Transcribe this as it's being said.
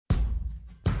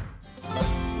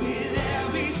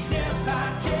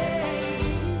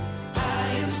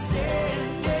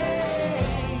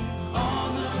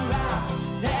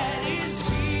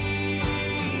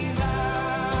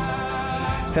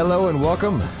Hello and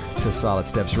welcome to Solid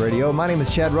Steps Radio. My name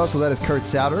is Chad Russell. That is Kurt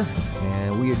Souter.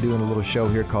 And we are doing a little show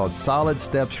here called Solid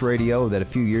Steps Radio that a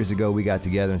few years ago we got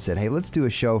together and said, hey, let's do a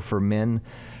show for men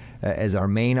as our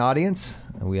main audience.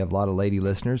 We have a lot of lady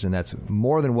listeners, and that's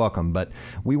more than welcome. But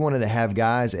we wanted to have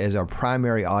guys as our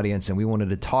primary audience, and we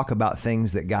wanted to talk about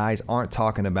things that guys aren't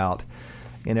talking about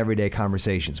in everyday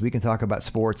conversations. We can talk about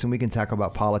sports, and we can talk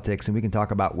about politics, and we can talk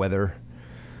about weather.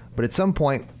 But at some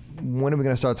point, when are we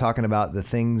going to start talking about the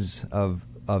things of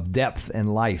depth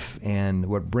and life and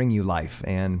what bring you life?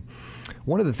 And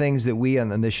one of the things that we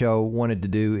on this show wanted to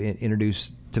do,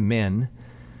 introduce to men,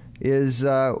 is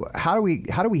how do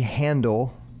we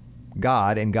handle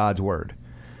God and God's Word?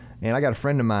 And I got a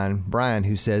friend of mine, Brian,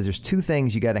 who says there's two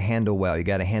things you got to handle well. You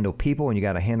got to handle people, and you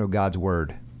got to handle God's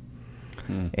Word.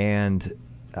 And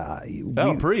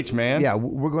that'll preach, man. Yeah,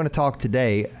 we're going to talk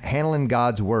today, handling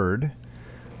God's Word,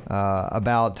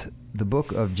 about the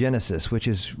book of Genesis, which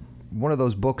is one of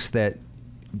those books that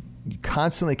you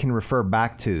constantly can refer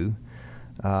back to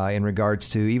in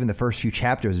regards to even the first few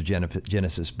chapters of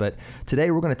Genesis. But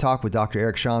today we're going to talk with Dr.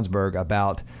 Eric Schansberg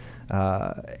about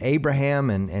Abraham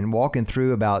and walking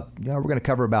through about, we're going to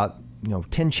cover about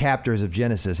 10 chapters of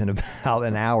Genesis in about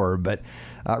an hour, but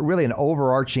really an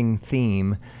overarching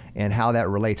theme and how that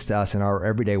relates to us in our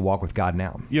everyday walk with God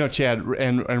now. Chad,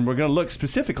 and we're going to look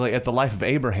specifically at the life of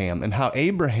Abraham and how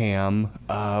Abraham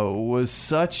was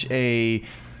such a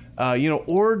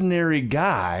ordinary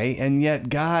guy, and yet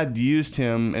God used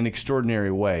him in extraordinary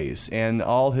ways, and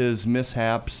all his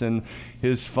mishaps and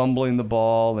his fumbling the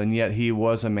ball, and yet he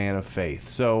was a man of faith.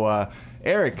 So,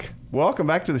 Eric, welcome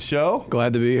back to the show.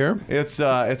 Glad to be here.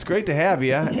 It's great to have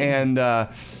you, and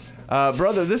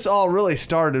brother, this all really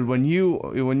started when you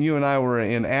and I were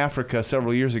in Africa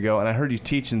several years ago, and I heard you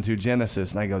teaching through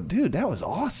Genesis, and I go, dude, that was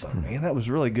awesome, man. That was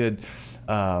really good.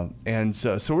 And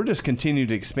so we're just continuing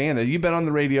to expand that. You've been on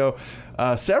the radio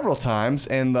several times,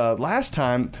 and last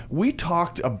time we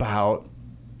talked about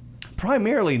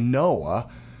primarily Noah,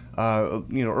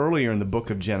 earlier in the book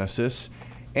of Genesis,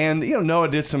 and Noah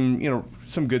did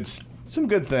some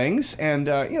good things, and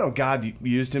God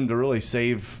used him to really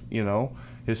save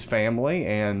his family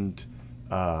and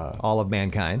all of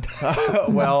mankind.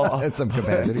 Well, at some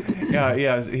capacity.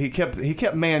 Yeah. He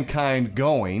kept mankind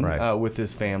going, right, with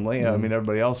his family. Mm-hmm. I mean,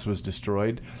 everybody else was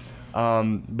destroyed.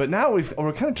 But now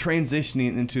we're kind of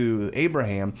transitioning into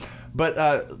Abraham. But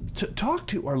to talk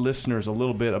to our listeners a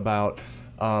little bit about,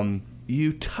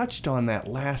 you touched on that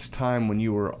last time when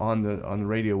you were on the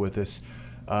radio with us.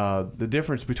 The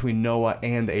difference between Noah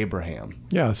and Abraham.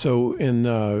 Yeah, so and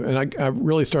I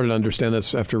really started to understand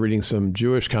this after reading some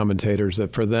Jewish commentators,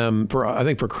 that I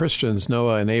think for Christians,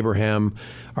 Noah and Abraham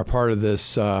are part of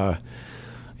this crowd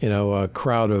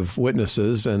of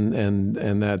witnesses,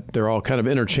 and that they're all kind of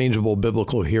interchangeable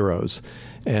biblical heroes.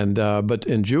 And but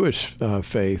in Jewish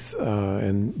faith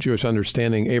and Jewish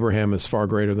understanding, Abraham is far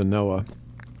greater than Noah.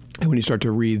 And when you start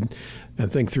to read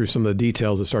and think through some of the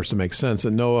details, it starts to make sense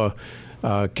that Noah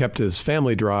kept his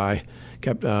family dry, he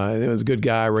was a good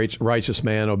guy, righteous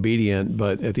man, obedient,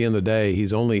 but at the end of the day,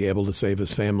 he's only able to save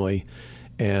his family.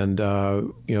 And,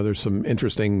 there's some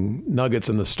interesting nuggets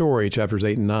in the story, chapters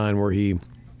 8 and 9, where he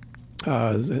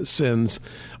sins.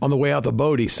 On the way out the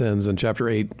boat, he sins in chapter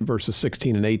 8, verses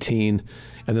 16 and 18,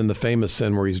 and then the famous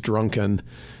sin where he's drunken.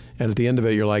 And at the end of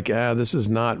it, you're like, this is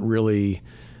not really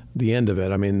the end of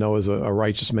it. I mean, Noah's a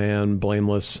righteous man,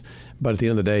 blameless, but at the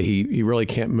end of the day, he really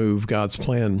can't move God's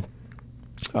plan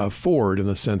forward in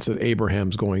the sense that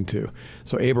Abraham's going to.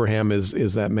 So Abraham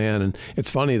is that man. And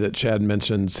it's funny that Chad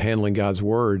mentions handling God's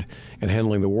Word and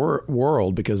handling the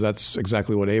world, because that's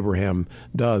exactly what Abraham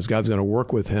does. God's going to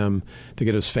work with him to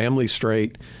get his family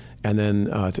straight, and then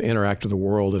to interact with the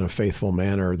world in a faithful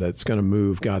manner that's going to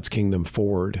move God's kingdom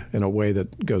forward in a way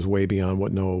that goes way beyond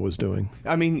what Noah was doing.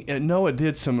 I mean, Noah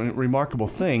did some remarkable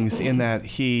things in that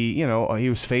he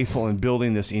was faithful in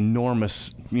building this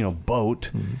enormous, boat,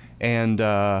 mm-hmm. and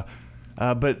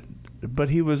but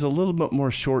he was a little bit more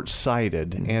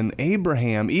short-sighted. Mm-hmm. And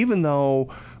Abraham, even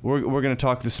though we're going to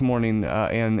talk this morning,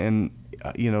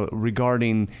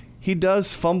 regarding, he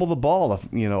does fumble the ball,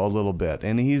 a little bit,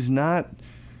 and he's not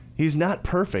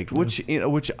perfect, which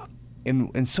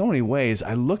in so many ways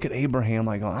I look at Abraham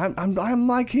like, I'm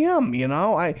like him,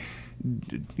 I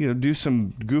do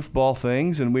some goofball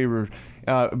things, and we were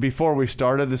before we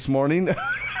started this morning,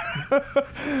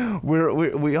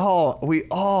 we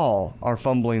all are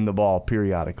fumbling the ball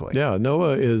periodically. Yeah,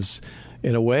 Noah is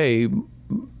in a way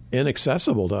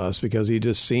inaccessible to us because he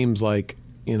just seems like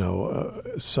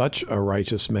such a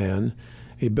righteous man.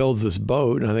 he builds this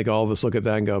boat, and I think all of us look at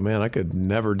that and go, man, I could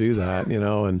never do that,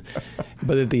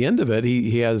 but at the end of it,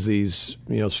 he has these,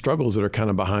 struggles that are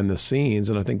kind of behind the scenes,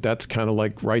 and I think that's kind of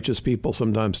like righteous people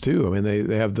sometimes too. I mean,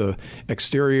 they have the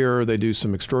exterior, they do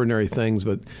some extraordinary things,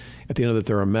 but at the end of it,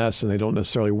 they're a mess, and they don't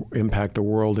necessarily impact the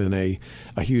world in a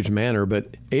huge manner.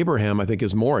 But Abraham, I think,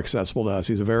 is more accessible to us.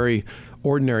 He's a very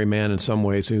ordinary man in some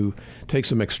ways who takes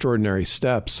some extraordinary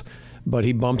steps, but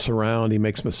he bumps around, he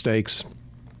makes mistakes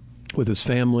with his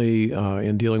family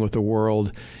in dealing with the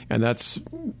world, and that's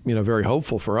very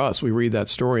hopeful for us. We read that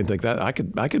story and think that I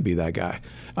could be that guy.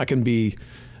 I can be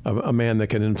a man that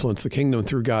can influence the kingdom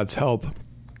through God's help,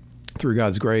 through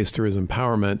God's grace, through His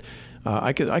empowerment.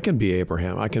 I can be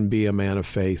Abraham. I can be a man of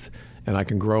faith, and I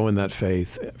can grow in that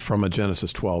faith from a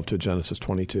Genesis 12 to Genesis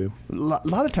 22. A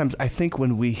lot of times, I think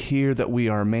when we hear that we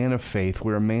are a man of faith,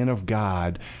 we're a man of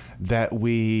God, that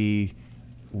we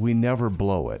never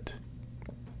blow it.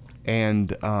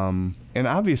 And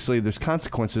obviously there's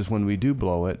consequences when we do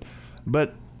blow it,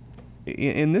 but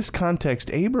in this context,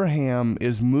 Abraham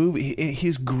is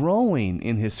he's growing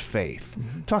in his faith.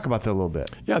 Mm-hmm. Talk about that a little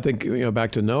bit. Yeah, I think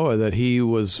back to Noah, that he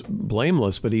was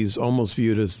blameless, but he's almost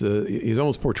viewed as he's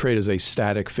almost portrayed as a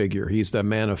static figure. He's the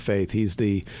man of faith. He's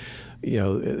the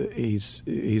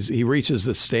he reaches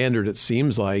the standard, it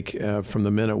seems like, from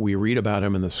the minute we read about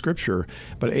him in the Scripture.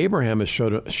 But Abraham is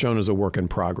shown as a work in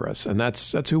progress, and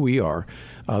that's who we are.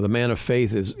 The man of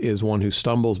faith is one who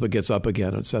stumbles but gets up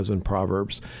again, it says in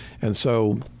Proverbs. And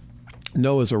so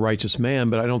Noah's a righteous man,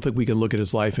 but I don't think we can look at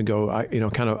his life and go, I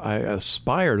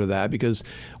aspire to that, because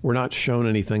we're not shown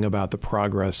anything about the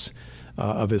progress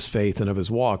of his faith and of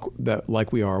his walk that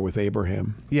like we are with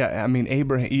Abraham. Yeah, I mean,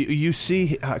 Abraham, you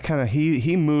see kind of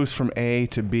he moves from A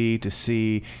to B to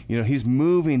C. He's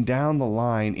moving down the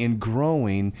line in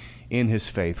growing in his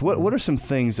faith. What are some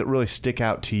things that really stick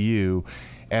out to you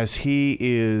as he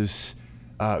is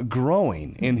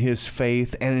growing in his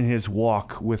faith and in his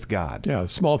walk with God? Yeah,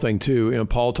 small thing too.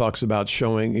 Paul talks about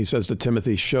he says to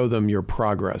Timothy, show them your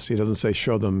progress. He doesn't say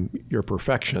show them your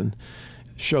perfection.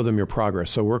 Show them your progress.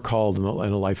 So we're called in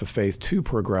a life of faith to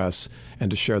progress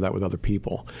and to share that with other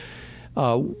people.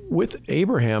 With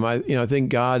Abraham, I think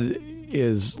God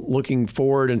is looking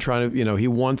forward and trying to, he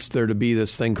wants there to be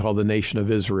this thing called the nation of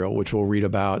Israel, which we'll read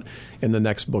about in the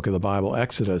next book of the Bible,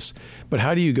 Exodus. But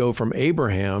how do you go from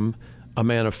Abraham, a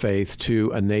man of faith,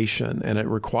 to a nation? And it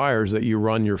requires that you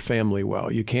run your family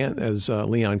well. You can't, as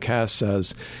Leon Cass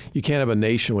says, you can't have a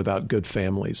nation without good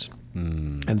families.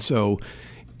 And so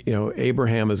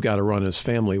Abraham has got to run his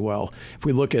family well. If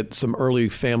we look at some early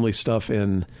family stuff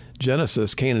in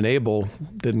Genesis, Cain and Abel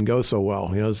didn't go so well,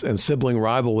 and sibling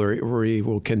rivalry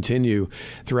will continue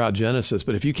throughout Genesis.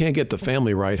 But if you can't get the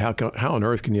family right, how on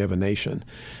earth can you have a nation?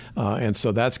 And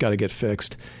so that's got to get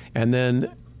fixed. And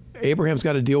then Abraham's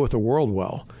got to deal with the world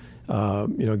well.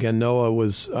 Again, Noah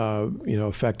was,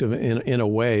 effective in a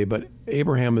way, but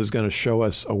Abraham is going to show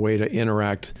us a way to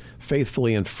interact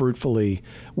faithfully and fruitfully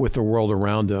with the world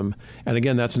around him. And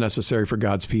again, that's necessary for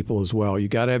God's people as well. You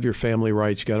got to have your family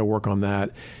right. You got to work on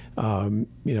that.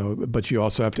 But you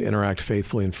also have to interact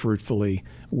faithfully and fruitfully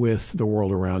with the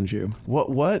world around you.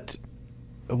 What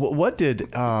did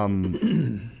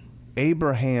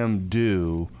Abraham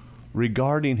do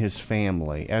regarding his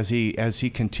family as he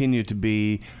continued to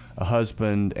be a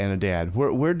husband and a dad?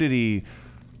 Where did he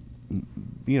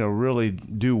really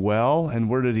do well, and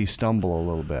where did he stumble a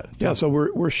little bit? Yeah, so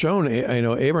we're shown,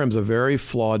 Abraham's a very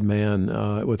flawed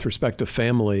man with respect to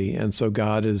family, and so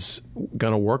God is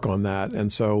going to work on that.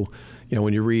 And so,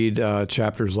 when you read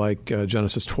chapters like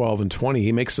Genesis 12 and 20,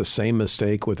 he makes the same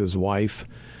mistake with his wife.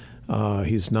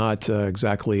 He's not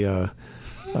exactly a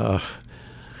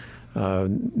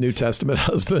New Testament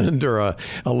husband or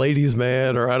a ladies'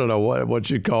 man, or I don't know what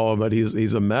you'd call him, but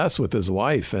he's a mess with his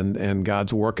wife, and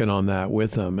God's working on that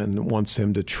with him and wants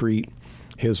him to treat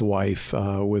his wife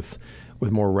with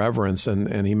more reverence,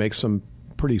 and he makes some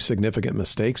pretty significant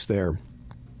mistakes there.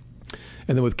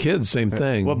 And then with kids, same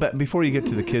thing. Well, but before you get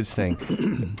to the kids thing,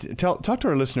 talk to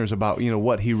our listeners about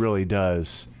what he really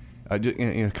does.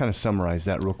 Kind of summarize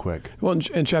that real quick. Well,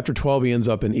 in chapter 12, he ends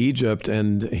up in Egypt,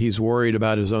 and he's worried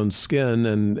about his own skin,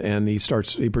 and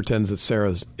he pretends that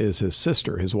Sarah is his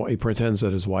sister. He pretends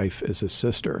that his wife is his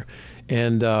sister,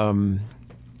 and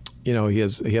he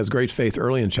has great faith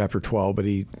early in chapter 12, but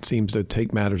he seems to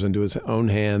take matters into his own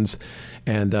hands,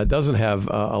 and doesn't have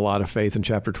a lot of faith in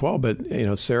chapter 12.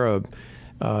 But Sarah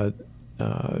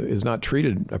is not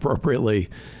treated appropriately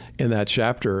in that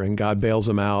chapter, and God bails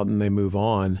him out, and they move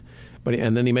on.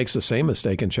 And then he makes the same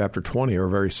mistake in chapter 20, or a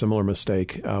very similar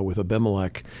mistake with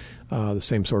Abimelech, the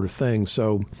same sort of thing.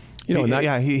 So You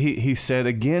know, he said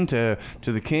again to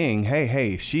the king,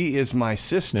 hey, she is my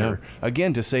sister. Yeah.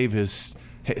 Again, to save his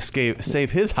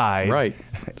hide. Right.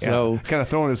 Yeah, so kind of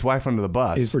throwing his wife under the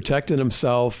bus. He's protecting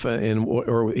himself,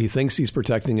 or he thinks he's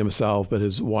protecting himself, but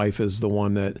his wife is the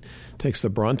one that takes the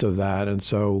brunt of that. And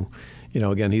so, you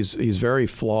know, again, he's very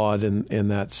flawed in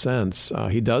that sense.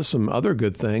 He does some other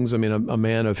good things. I mean, a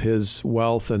man of his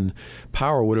wealth and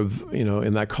power would have, you know,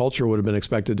 in that culture would have been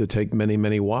expected to take many,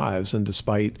 many wives. And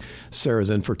despite Sarah's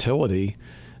infertility,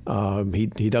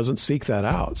 he doesn't seek that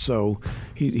out. So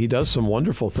he does some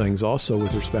wonderful things also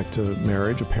with respect to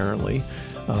marriage, apparently.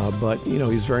 But, you know,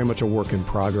 he's very much a work in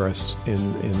progress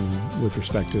with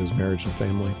respect to his marriage and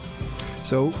family.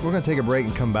 So we're going to take a break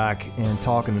and come back and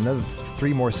talk in another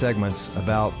 3 more segments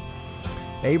about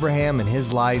Abraham and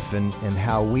his life and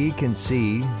how we can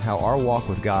see how our walk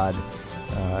with God,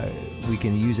 we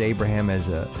can use Abraham as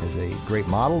a great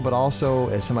model, but also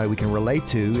as somebody we can relate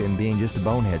to in being just a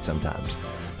bonehead sometimes.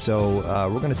 So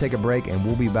we're going to take a break, and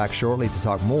we'll be back shortly to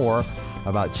talk more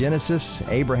about Genesis,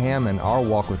 Abraham, and our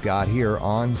walk with God here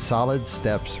on Solid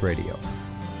Steps Radio.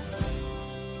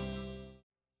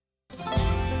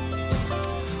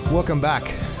 Welcome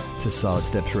back to Solid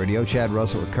Steps Radio. Chad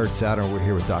Russell with Kurt Souter, and we're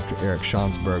here with Dr. Eric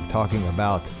Schansberg talking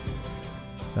about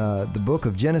the book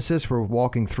of Genesis. We're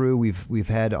walking through. We've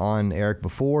had on Eric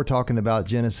before talking about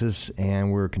Genesis,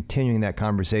 and we're continuing that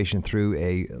conversation through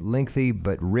a lengthy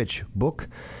but rich book.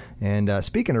 And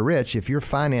speaking of rich, if your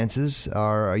finances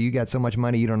you got so much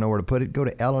money you don't know where to put it, go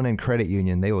to L&N Credit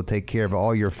Union. They will take care of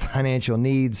all your financial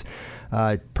needs,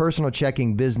 personal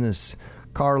checking, business,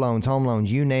 car loans, home loans,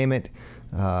 you name it.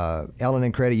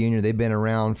 L&N Credit Union, they've been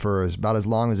around for about as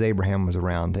long as Abraham was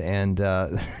around, and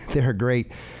they're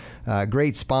a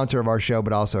great sponsor of our show,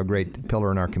 but also a great pillar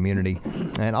in our community.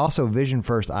 And also Vision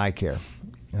First Eye Care.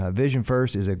 Vision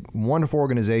First is a wonderful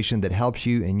organization that helps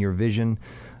you in your vision,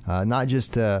 not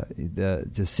just to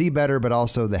see better, but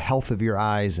also the health of your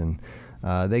eyes. And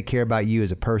they care about you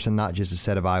as a person, not just a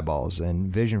set of eyeballs.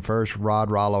 And Vision First, Rod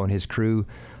Rollo and his crew,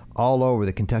 all over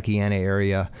the Kentuckiana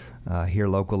area, here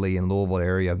locally in Louisville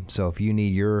area. So if you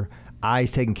need your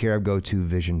eyes taken care of, go to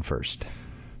Vision First.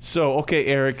 So, okay,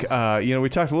 Eric, we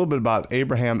talked a little bit about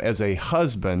Abraham as a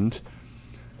husband,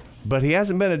 but he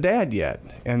hasn't been a dad yet.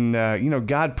 And,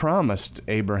 God promised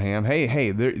Abraham,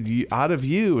 hey, out of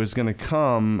you is going to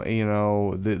come,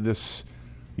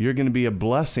 you're going to be a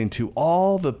blessing to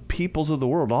all the peoples of the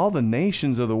world, all the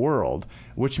nations of the world,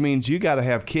 which means you got to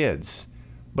have kids.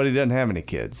 But he doesn't have any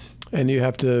kids. And you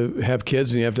have to have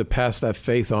kids, and you have to pass that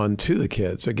faith on to the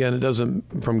kids. Again, it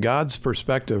doesn't, from God's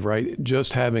perspective, right,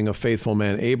 just having a faithful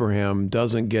man, Abraham,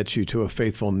 doesn't get you to a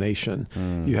faithful nation.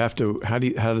 You have to, how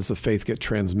does the faith get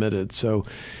transmitted? So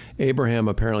Abraham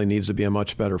apparently needs to be a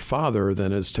much better father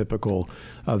than is typical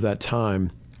of that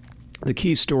time. The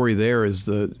key story there is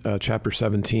the chapter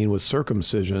 17 with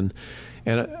circumcision.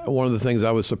 And one of the things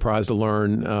I was surprised to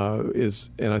learn is,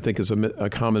 and I think is a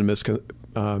common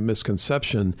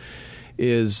misconception,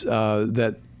 is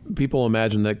that people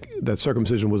imagine that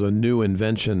circumcision was a new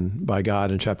invention by God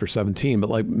in chapter 17.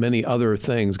 But like many other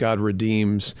things, God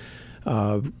redeems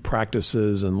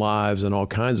practices and lives and all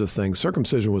kinds of things.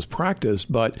 Circumcision was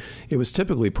practiced, but it was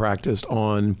typically practiced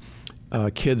on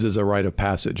kids as a rite of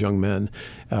passage. Young men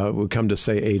would come to,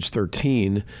 say, age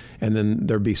 13, and then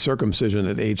there'd be circumcision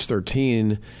at age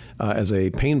 13 as a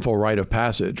painful rite of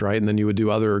passage, right? And then you would do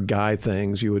other guy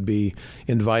things. You would be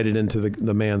invited into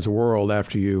the man's world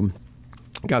after you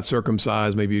got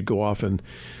circumcised. Maybe you'd go off and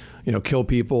kill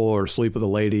people or sleep with a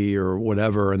lady or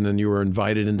whatever, and then you were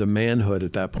invited into manhood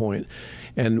at that point.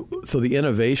 And so the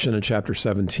innovation in chapter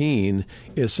 17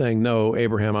 is saying, no,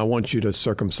 Abraham, I want you to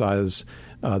circumcise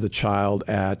the child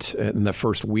in the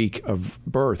first week of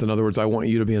birth. In other words, I want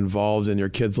you to be involved in your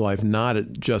kid's life, not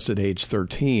just at age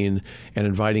 13 and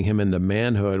inviting him into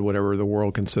manhood, whatever the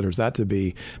world considers that to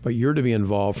be, but you're to be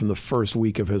involved from the first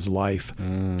week of his life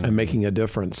and making a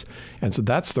difference. And so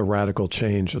that's the radical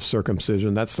change of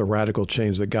circumcision. That's the radical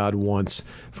change that God wants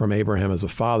from Abraham as a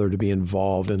father, to be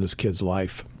involved in his kid's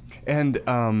life. And,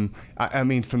 I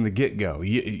mean, from the get-go,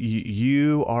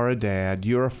 you are a dad,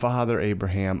 you're a father,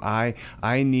 Abraham. I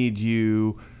need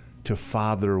you to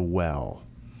father well.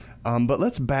 But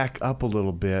let's back up a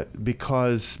little bit,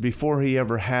 because before he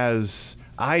ever has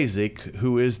Isaac,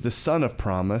 who is the son of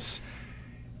promise,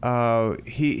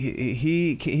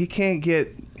 he can't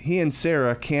get, he and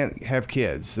Sarah can't have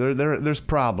kids. There's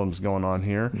problems going on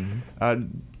here.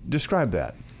 Describe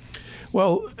that.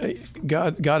 Well,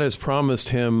 God has promised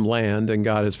him land, and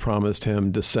God has promised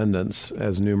him descendants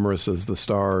as numerous as the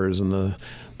stars and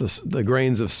the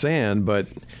grains of sand, but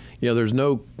there's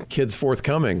no kids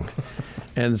forthcoming.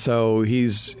 And so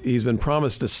he's been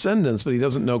promised descendants, but he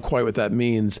doesn't know quite what that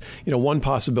means. One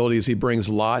possibility is he brings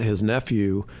Lot, his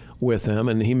nephew, with him,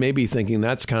 and he may be thinking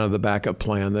that's kind of the backup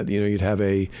plan, that you'd have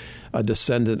a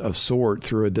descendant of sort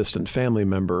through a distant family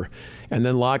member. And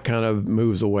then Lot kind of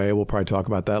moves away. We'll probably talk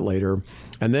about that later.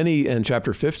 And then in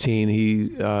chapter 15, he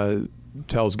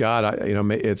tells God,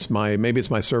 maybe it's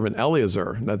my servant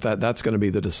Eliezer that's going to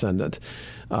be the descendant.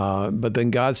 But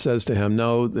then God says to him,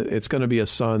 no, it's going to be a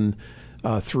son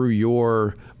through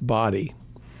your body.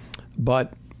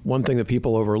 But one thing that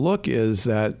people overlook is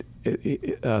that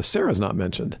Sarah's not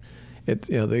mentioned.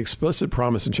 The explicit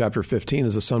promise in chapter 15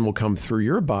 is the son will come through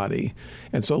your body,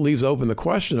 and so it leaves open the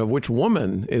question of which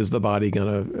woman is the baby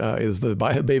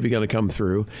going to come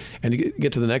through. And you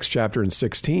get to the next chapter in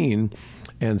 16,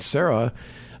 and Sarah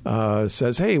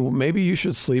says, "Hey, maybe you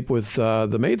should sleep with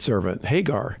the maidservant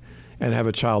Hagar and have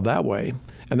a child that way."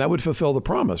 And that would fulfill the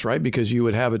promise, right? Because you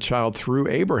would have a child through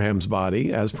Abraham's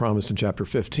body, as promised in chapter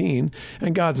 15,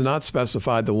 and God's not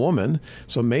specified the woman,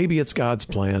 so maybe it's God's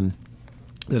plan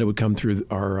that it would come through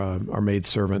our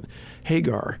maidservant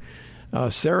Hagar.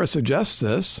 Sarah suggests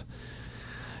this.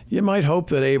 You might hope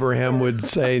that Abraham would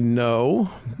say no,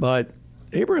 but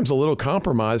Abraham's a little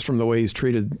compromised from the way he's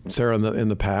treated Sarah in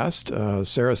the past.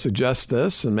 Sarah suggests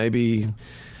this, and maybe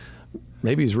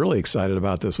he's really excited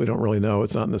about this. We don't really know.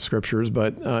 It's not in the scriptures.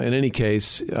 But in any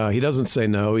case, he doesn't say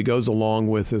no. He goes along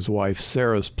with his wife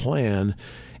Sarah's plan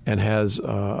and has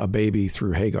a baby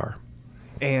through Hagar.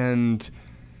 And,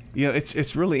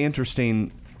 it's really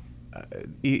interesting.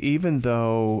 Even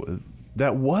though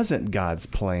that wasn't God's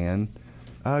plan,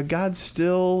 God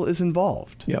still is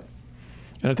involved. Yep.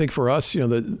 And I think for us,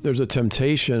 there's a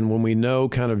temptation when we know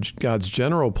kind of God's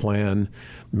general plan.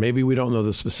 Maybe we don't know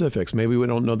the specifics. Maybe we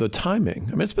don't know the timing.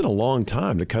 I mean, it's been a long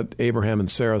time to cut Abraham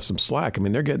and Sarah some slack. I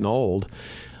mean, they're getting old,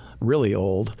 really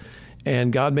old.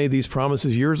 And God made these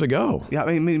promises years ago. Yeah,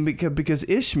 I mean, because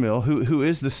Ishmael, who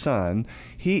is the son,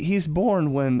 he's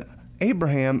born when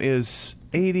Abraham is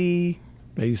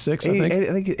 86, I think.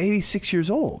 I think 86 years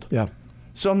old. Yeah.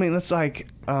 So, I mean, it's like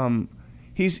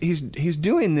he's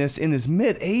doing this in his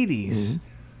mid-80s.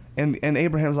 Mm-hmm. And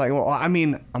Abraham's like, well, I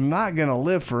mean, I'm not going to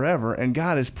live forever, and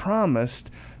God has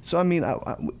promised. So, I mean,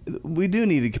 we do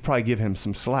need to probably give him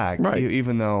some slack, right?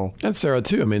 Even though... And Sarah,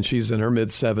 too. I mean, she's in her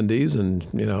mid-70s, and,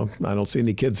 I don't see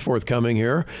any kids forthcoming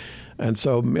here. And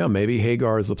so, maybe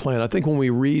Hagar is the plan. I think when we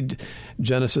read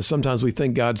Genesis, sometimes we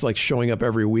think God's like showing up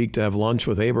every week to have lunch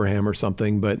with Abraham or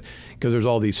something, but because there's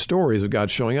all these stories of God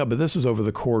showing up. But this is over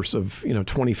the course of,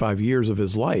 25 years of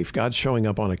his life. God's showing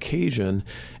up on occasion,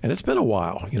 and it's been a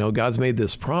while. God's made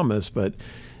this promise, but,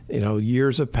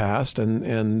 years have passed,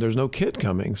 and there's no kid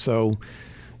coming. So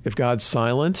if God's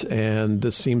silent and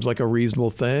this seems like a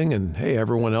reasonable thing, and hey,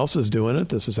 everyone else is doing it,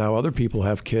 this is how other people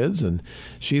have kids, and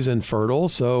she's infertile,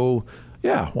 so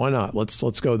yeah, why not? Let's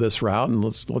go this route, and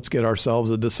let's get ourselves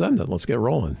a descendant. Let's get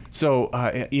rolling. So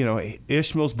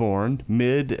Ishmael's born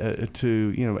mid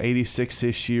to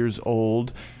 86-ish years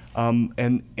old,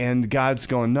 and God's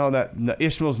going, no,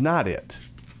 Ishmael's not it,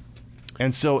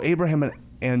 and so Abraham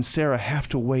and Sarah have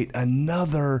to wait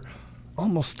another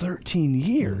almost 13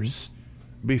 years.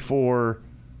 Before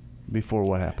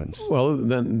what happens? Well,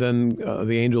 then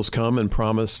the angels come and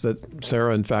promise that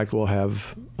Sarah, in fact, will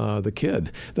have the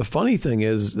kid. The funny thing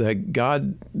is that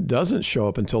God doesn't show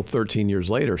up until 13 years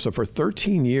later. So for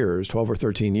 13 years, 12 or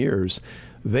 13 years,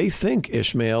 they think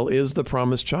Ishmael is the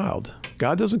promised child.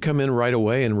 God doesn't come in right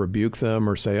away and rebuke them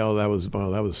or say, "Oh, that was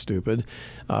stupid,"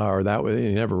 or that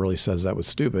he never really says that was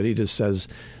stupid. He just says,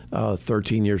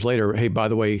 13 years later, hey, by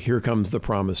the way, here comes the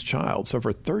promised child. So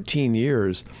for 13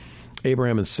 years,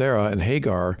 Abraham and Sarah and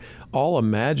Hagar all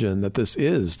imagine that this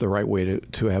is the right way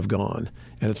to have gone.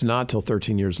 And it's not till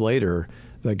 13 years later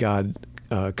that God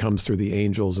comes through the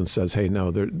angels and says, hey,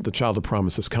 no, the child of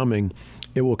promise is coming.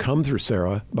 It will come through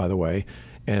Sarah, by the way,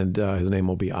 and his name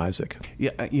will be Isaac.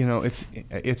 Yeah,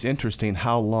 it's interesting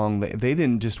how long they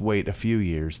didn't just wait a few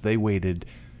years. They waited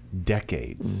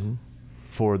decades. Mm-hmm.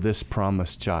 For this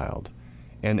promised child.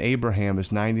 And Abraham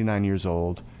is 99 years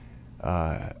old.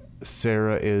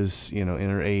 Sarah is, in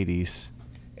her 80s.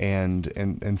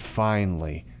 And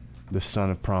finally, the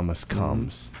son of promise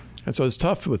comes. Mm-hmm. And so it's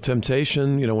tough with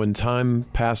temptation, when time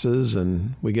passes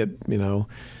and we get,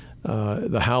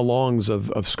 the how longs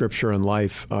of Scripture and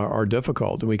life are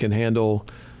difficult. And we can handle,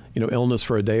 illness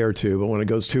for a day or two. But when it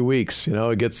goes 2 weeks,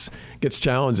 it gets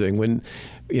challenging. When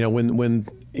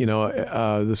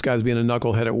this guy's being a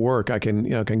knucklehead at work, I can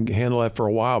handle that for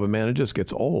a while, but man, it just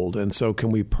gets old. And so can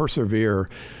we persevere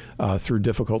through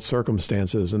difficult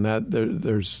circumstances? And that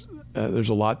there's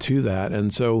a lot to that.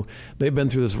 And so they've been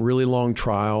through this really long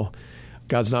trial.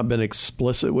 God's not been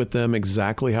explicit with them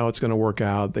exactly how it's going to work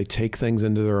out. They take things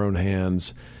into their own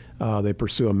hands. They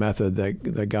pursue a method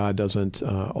that God doesn't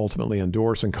ultimately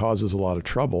endorse and causes a lot of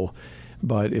trouble.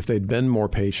 But if they'd been more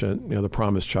patient, the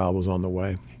promised child was on the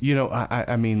way.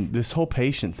 I mean, this whole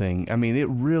patient thing, I mean, it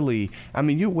really,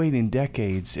 you're waiting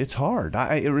decades. It's hard.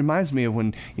 It reminds me of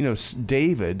when,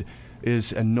 David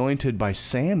is anointed by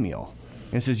Samuel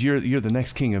and says, you're the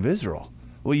next king of Israel.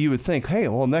 Well, you would think, hey,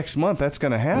 well, next month that's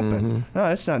going to happen. Mm-hmm. No,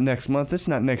 it's not next month. It's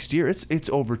not next year. It's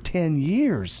over 10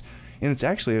 years. And it's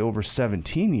actually over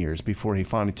 17 years before he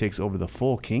finally takes over the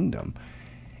full kingdom.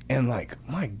 And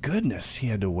my goodness, he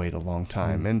had to wait a long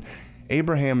time. Mm-hmm. And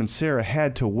Abraham and Sarah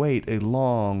had to wait a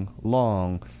long,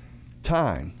 long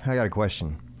time. I got a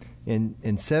question.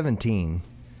 In 17,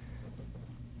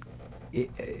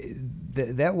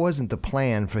 that wasn't the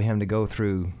plan for him to go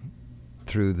through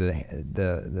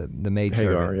the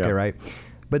maidservant, yeah. right?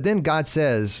 But then God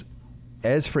says,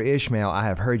 as for Ishmael, I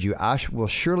have heard you. I will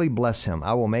surely bless him.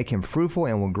 I will make him fruitful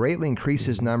and will greatly increase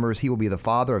his numbers. He will be the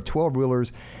father of 12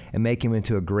 rulers and make him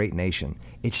into a great nation.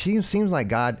 It seems like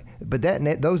God, but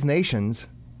those nations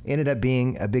ended up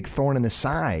being a big thorn in the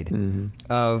side mm-hmm.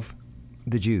 of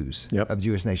the Jews, yep. of the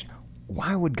Jewish nation.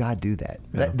 Why would God do that?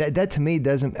 Yeah. That to me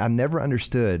I've never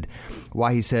understood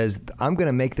why he says, I'm going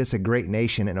to make this a great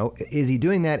nation. And is he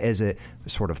doing that as a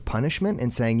sort of punishment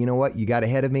and saying, you know what, you got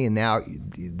ahead of me and now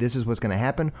this is what's going to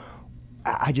happen?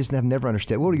 I just have never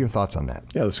understood. What are your thoughts on that?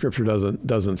 Yeah, the scripture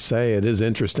doesn't say. It is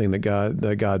interesting that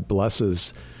God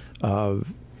blesses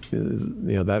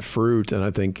that fruit, and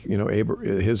I think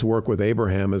his work with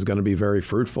Abraham is going to be very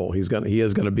fruitful. He is going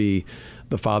to be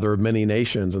the father of many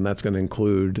nations, and that's going to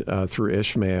include through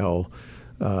Ishmael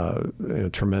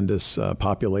tremendous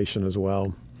population as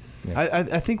well. Yeah.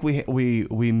 I think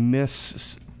we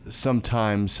miss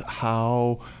sometimes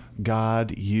how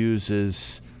God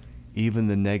uses even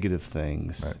the negative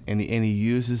things, right. and he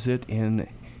uses it in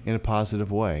a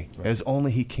positive way, right. as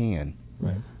only he can.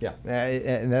 Right. Yeah,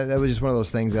 and that was just one of those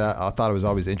things that I thought it was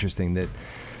always interesting that,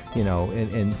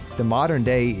 in the modern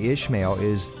day Ishmael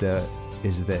is the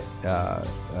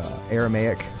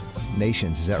Aramaic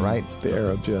nations. Is that right? The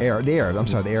Arabs, yeah.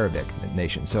 The Arabic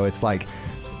nation. So it's like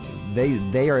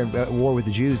they are at war with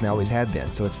the Jews and they always have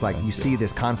been. So it's like you see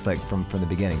this conflict from the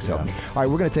beginning. So, all right,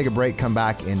 we're going to take a break, come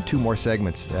back in 2 more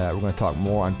segments. We're going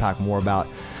to unpack more about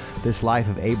this life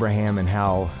of Abraham and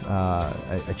how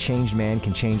a changed man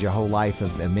can change a whole life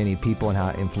of many people, and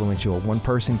how influential one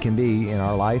person can be in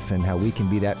our life and how we can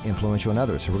be that influential in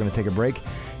others. So we're going to take a break.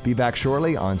 Be back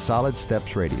shortly on Solid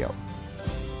Steps Radio.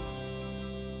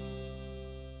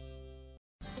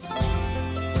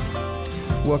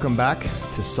 Welcome back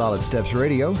to Solid Steps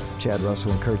Radio. Chad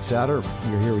Russell and Kurt Souter.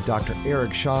 You're here with Dr.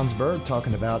 Eric Schansberg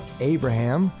talking about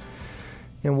Abraham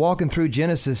and walking through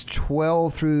Genesis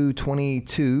 12 through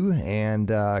 22 and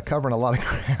covering a lot of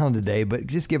ground today, but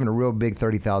just giving a real big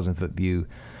 30,000-foot view.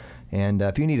 And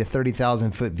if you need a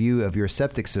 30,000-foot view of your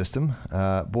septic system,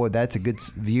 boy, that's a good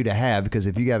view to have, because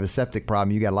if you have a septic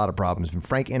problem, you got a lot of problems. And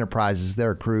Frank Enterprises,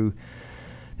 they're a crew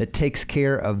that takes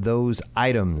care of those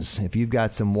items. If you've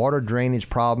got some water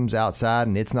drainage problems outside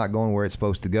and it's not going where it's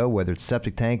supposed to go, whether it's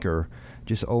septic tank or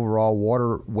just overall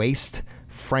water waste,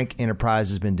 Frank Enterprise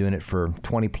has been doing it for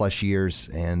 20 plus years,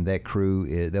 and that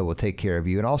crew that will take care of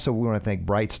you. And also we want to thank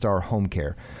Bright Star Home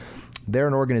Care. They're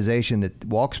an organization that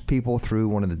walks people through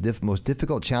one of the most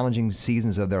difficult, challenging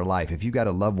seasons of their life. If you've got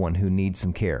a loved one who needs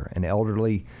some care, an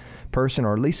elderly person,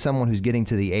 or at least someone who's getting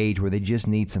to the age where they just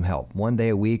need some help, 1 day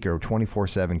a week or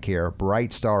 24/7 care,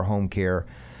 Bright Star Home Care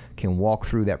can walk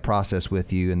through that process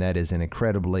with you, and that is an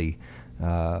incredible,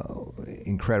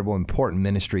 important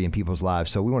ministry in people's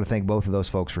lives. So we want to thank both of those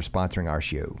folks for sponsoring our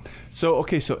show. So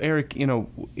Eric,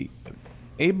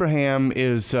 Abraham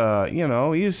is,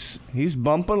 he's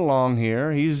bumping along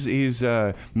here. He's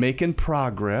making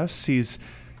progress. He's,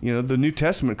 the New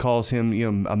Testament calls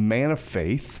him, a man of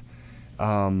faith.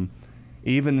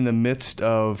 Even in the midst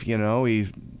of,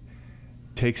 he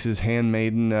takes his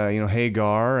handmaiden,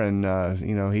 Hagar,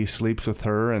 and, he sleeps with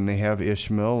her, and they have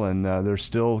Ishmael, and they're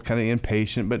still kind of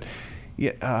impatient. But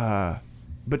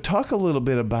talk a little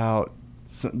bit about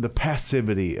the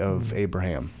passivity of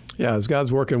Abraham. Yeah, as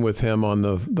God's working with him on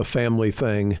the family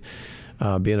thing,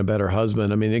 being a better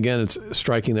husband. I mean, again, it's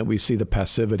striking that we see the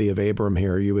passivity of Abram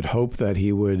here. You would hope that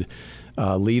he would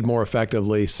lead more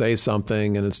effectively, say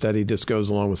something, and instead he just goes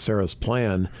along with Sarah's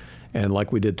plan. And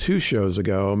like we did 2 shows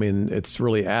ago, I mean, it's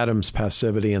really Adam's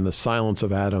passivity and the silence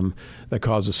of Adam that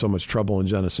causes so much trouble in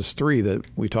Genesis 3, that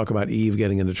we talk about Eve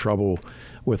getting into trouble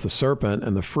with the serpent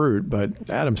and the fruit, but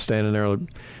Adam's standing there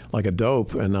like a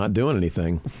dope and not doing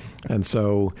anything. And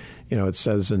so, it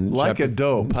says in a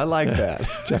dope. I like that.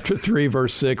 Chapter 3,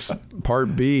 verse 6,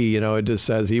 part B, it just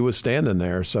says he was standing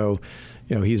there. So,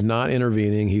 he's not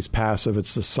intervening. He's passive.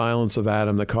 It's the silence of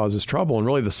Adam that causes trouble. And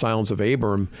really the silence of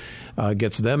Abram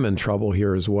gets them in trouble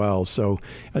here as well. So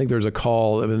I think there's a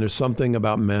call. I mean, there's something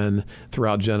about men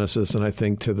throughout Genesis, and I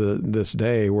think to this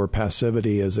day, where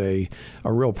passivity is a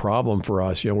real problem for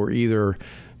us. We're either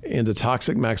into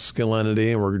toxic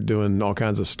masculinity and we're doing all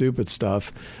kinds of stupid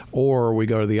stuff, or we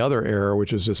go to the other era,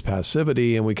 which is just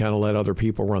passivity, and we kind of let other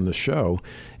people run the show.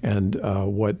 And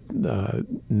what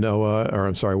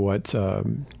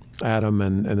Adam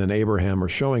and then Abraham are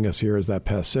showing us here is that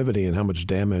passivity and how much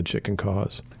damage it can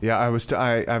cause. Yeah,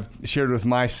 I've shared with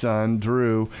my son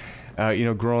Drew,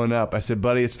 growing up, I said,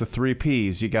 buddy, it's the 3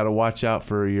 P's. You got to watch out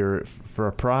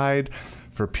for pride,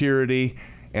 for purity,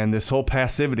 and this whole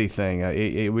passivity thing.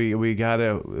 We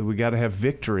gotta have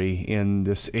victory in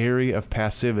this area of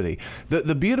passivity.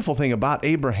 The beautiful thing about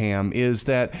Abraham is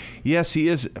that, yes, he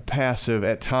is passive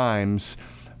at times,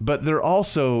 but there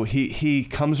also he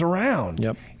comes around.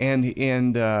 Yep. And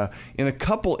in a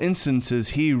couple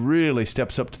instances, he really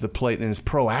steps up to the plate and is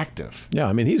proactive. Yeah,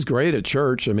 I mean, he's great at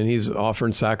church. I mean, he's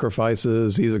offering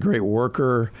sacrifices. He's a great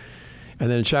worker. And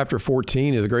then in chapter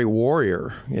 14, he's a great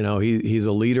warrior. He's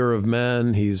a leader of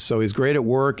men. He's great at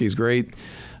work. He's great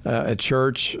at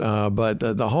church. But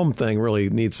the home thing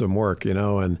really needs some work,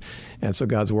 and so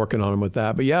God's working on him with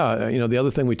that. But yeah, the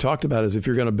other thing we talked about is if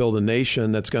you're going to build a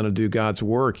nation that's going to do God's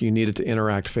work, you need it to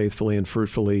interact faithfully and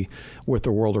fruitfully with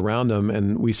the world around them.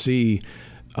 And we see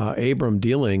Abram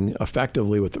dealing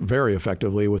very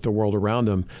effectively with the world around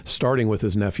him, starting with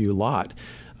his nephew Lot.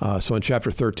 So in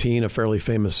chapter 13, a fairly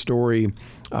famous story,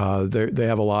 they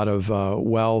have a lot of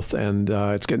wealth, and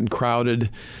it's getting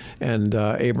crowded. And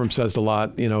Abram says to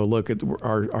Lot, look,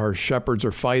 our shepherds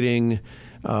are fighting.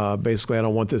 Basically, I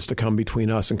don't want this to come between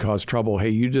us and cause trouble. Hey,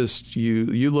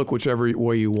 you look whichever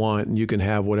way you want, and you can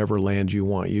have whatever land you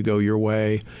want. You go your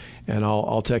way, and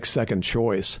I'll take second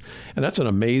choice. And that's an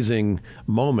amazing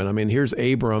moment. I mean, here's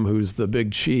Abram, who's the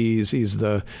big cheese. He's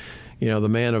the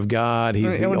man of God.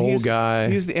 He's the old guy.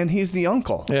 He's the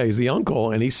uncle. Yeah, he's the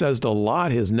uncle. And he says to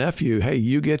Lot, his nephew, hey,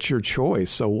 you get your choice.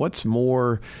 So what's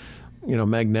more,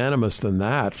 magnanimous than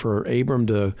that for Abram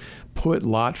to put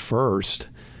Lot first?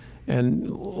 And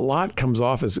Lot comes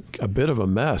off as a bit of a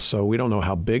mess. So we don't know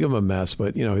how big of a mess,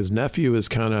 but, his nephew is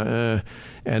kind of,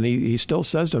 and he still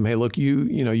says to him, hey, look,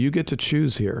 you get to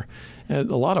choose here.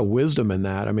 And a lot of wisdom in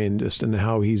that. I mean, just in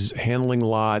how he's handling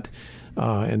Lot,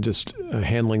 and just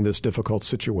handling this difficult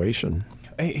situation.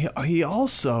 He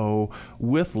also,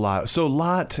 with Lot, so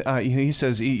Lot, he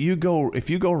says, if you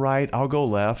go right, I'll go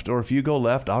left, or if you go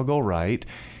left, I'll go right.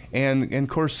 And of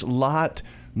course, Lot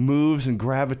moves and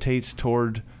gravitates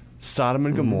toward Sodom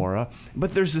and Gomorrah,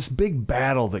 but there's this big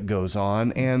battle that goes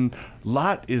on, and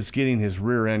Lot is getting his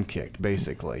rear end kicked,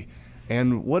 basically.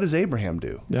 And what does Abraham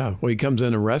do? Yeah, well, he comes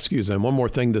in and rescues him. One more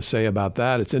thing to say about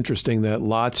that. It's interesting that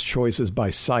Lot's choice is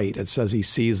by sight. It says he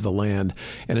sees the land.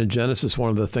 And in Genesis, one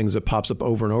of the things that pops up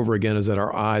over and over again is that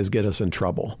our eyes get us in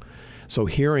trouble. So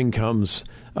hearing comes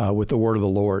with the word of the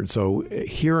Lord. So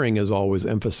hearing is always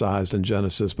emphasized in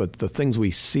Genesis, but the things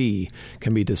we see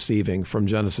can be deceiving. From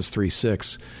Genesis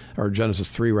 3:6, or Genesis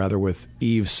 3 rather, with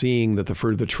Eve seeing that the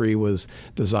fruit of the tree was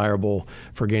desirable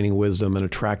for gaining wisdom and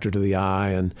attractive to the eye,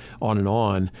 and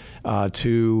on,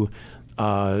 to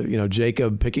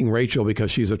Jacob picking Rachel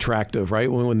because she's attractive, right?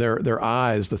 When their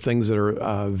eyes, the things that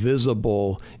are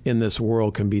visible in this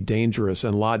world can be dangerous.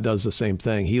 And Lot does the same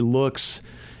thing. He looks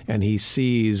and he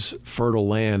sees fertile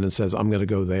land and says, I'm going to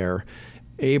go there.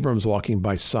 Abram's walking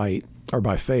by sight, or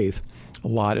by faith.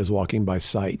 Lot is walking by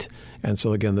sight. And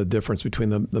so again, the difference between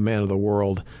the man of the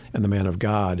world and the man of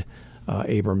God,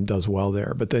 Abram does well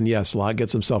there. But then, yes, Lot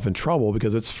gets himself in trouble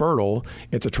because it's fertile.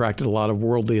 It's attracted a lot of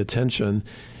worldly attention.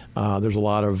 There's a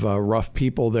lot of rough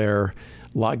people there.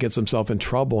 Lot gets himself in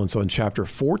trouble. And so in chapter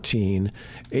 14,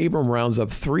 Abram rounds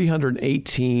up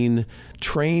 318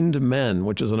 trained men,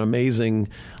 which is an amazing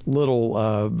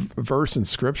little verse in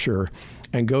Scripture,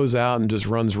 and goes out and just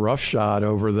runs roughshod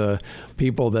over the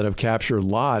people that have captured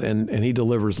Lot. And he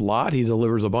delivers Lot. He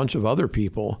delivers a bunch of other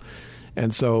people.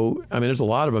 And so, I mean, there's a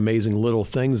lot of amazing little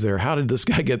things there. How did this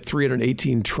guy get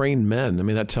 318 trained men? I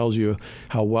mean, that tells you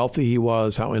how wealthy he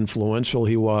was, how influential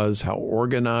he was, how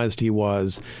organized he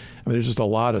was. I mean, there's just a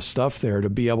lot of stuff there to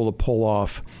be able to pull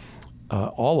off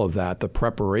all of that, the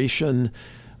preparation,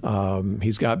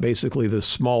 He's got basically this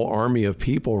small army of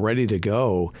people ready to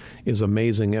go is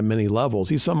amazing at many levels.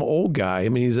 He's some old guy. I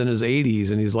mean, he's in his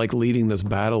 80s, and he's like leading this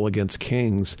battle against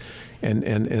kings and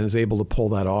is able to pull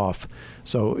that off.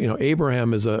 So,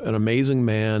 Abraham is an amazing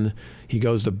man. He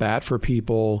goes to bat for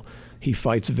people. He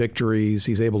fights victories.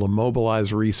 He's able to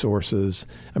mobilize resources.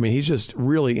 I mean, he's just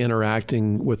really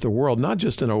interacting with the world, not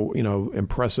just in a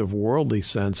impressive worldly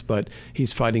sense, but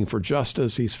he's fighting for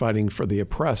justice. He's fighting for the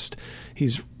oppressed.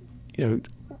 He's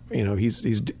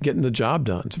he's getting the job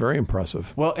done. It's very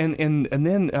impressive. Well, and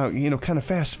then kind of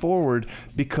fast forward,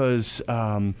 because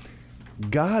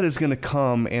God is going to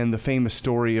come, and the famous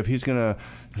story of He's going to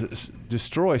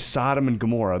destroy Sodom and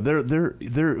Gomorrah.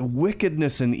 Their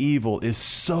wickedness and evil is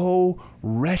so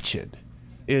wretched,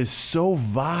 is so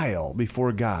vile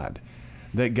before God,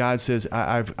 that God says,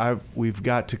 we've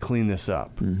got to clean this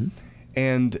up. Mm-hmm.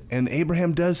 And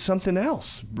Abraham does something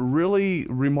else really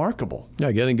remarkable. Yeah,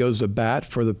 again, he goes to bat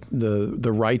for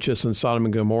the righteous in Sodom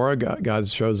and Gomorrah. God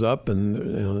shows up,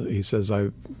 and he says,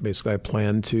 I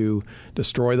plan to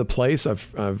destroy the place.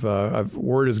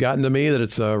 Word has gotten to me that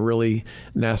it's a really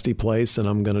nasty place, and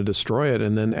I'm going to destroy it.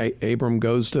 And then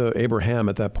Abraham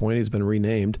at that point, he's been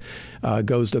renamed,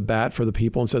 goes to bat for the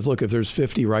people and says, look, if there's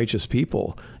 50 righteous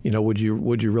people, would you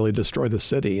really destroy the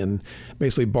city? And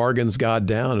basically bargains God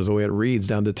down, is the way it reads,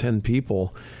 down to 10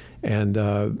 people. And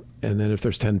then if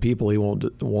there's 10 people, he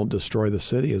won't destroy the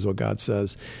city, is what God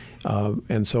says.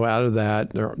 And so out of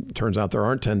that, turns out there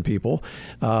aren't 10 people,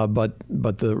 but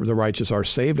the righteous are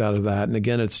saved out of that. And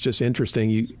again, it's just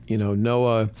interesting.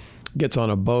 Noah gets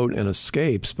on a boat and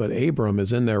escapes, but Abram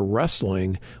is in there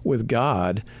wrestling with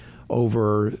God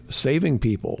over saving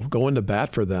people, going to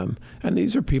bat for them. And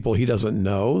these are people he doesn't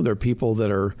know. They're people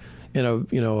that are in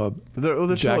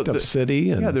a jacked up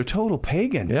city. And, they're total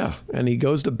pagans. Yeah, and he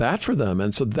goes to bat for them.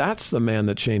 And so that's the man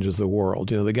that changes the world.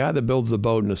 The guy that builds the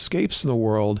boat and escapes from the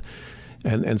world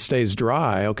and stays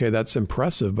dry, okay, that's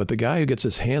impressive. But the guy who gets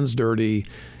his hands dirty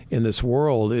in this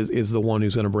world is the one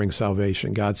who's going to bring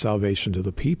salvation, God's salvation to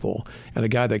the people. And a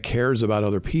guy that cares about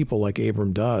other people like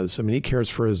Abram does. I mean, he cares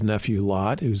for his nephew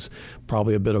Lot, who's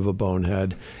probably a bit of a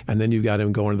bonehead. And then you've got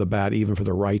him going to the bat even for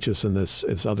the righteous in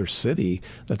this other city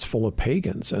that's full of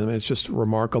pagans. And I mean, it's just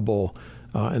remarkable.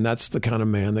 And that's the kind of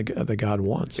man that God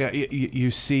wants. Yeah,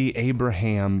 you see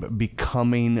Abraham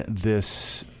becoming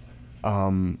this,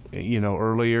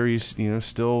 earlier he's,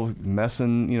 still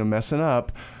messing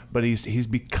up, but he's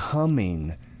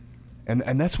becoming,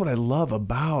 and that's what I love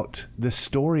about the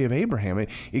story of Abraham.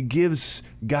 It gives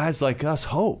guys like us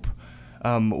hope.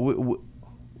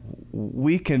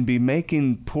 We can be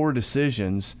making poor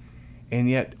decisions, and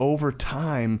yet over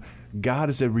time, God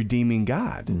is a redeeming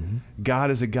God. Mm-hmm.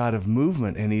 God is a God of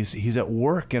movement, and He's at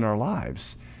work in our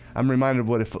lives. I'm reminded of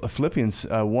what Philippians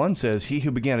 1 says: He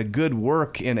who began a good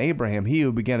work in Abraham, He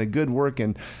who began a good work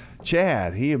in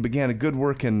Chad, He who began a good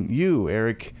work in you,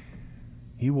 Eric,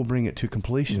 He will bring it to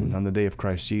completion on the day of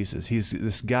Christ Jesus. He's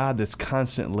this God that's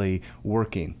constantly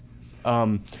working.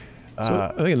 So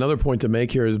I think another point to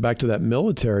make here is back to that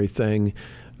military thing,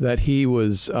 that he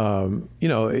was,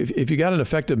 if you got an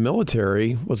effective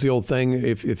military, what's the old thing?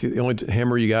 If the only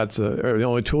hammer you got, or the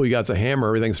only tool you got is a hammer,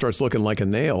 everything starts looking like a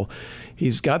nail.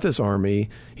 He's got this army.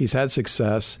 He's had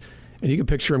success. And you can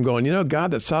picture him going, God,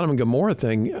 that Sodom and Gomorrah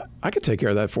thing, I could take care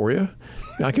of that for you.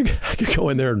 I could go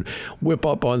in there and whip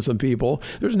up on some people.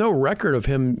 There's no record of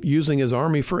him using his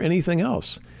army for anything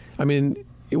else. I mean,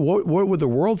 what would the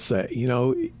world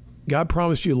say? God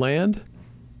promised you land.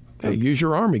 Hey, use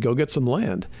your army. Go get some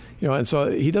land. And so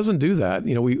he doesn't do that.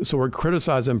 We're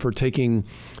criticizing him for taking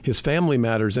his family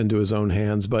matters into his own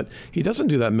hands, but he doesn't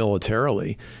do that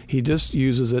militarily. He just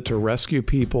uses it to rescue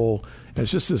people. And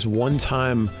it's just this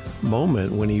one-time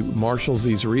moment when he marshals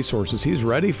these resources. He's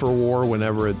ready for war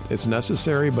whenever it's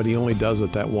necessary, but he only does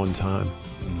it that one time.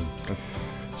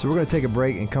 So we're going to take a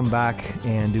break and come back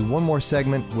and do one more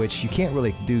segment, which you can't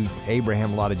really do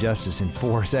Abraham a lot of justice in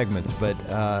 4 segments, but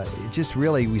just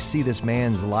really we see this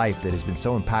man's life that has been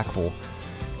so impactful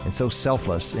and so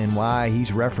selfless, and why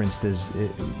he's referenced as,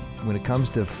 when it comes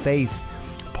to faith,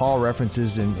 Paul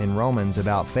references in Romans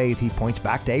about faith, he points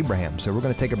back to Abraham. So we're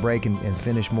going to take a break and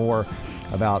finish more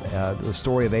about the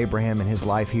story of Abraham and his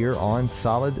life here on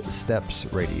Solid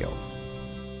Steps Radio.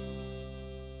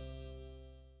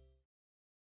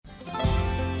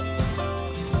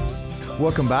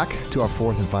 Welcome back to our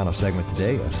 4th and final segment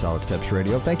today of Solid Steps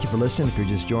Radio. Thank you for listening. If you're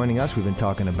just joining us, we've been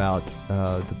talking about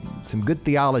some good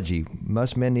theology.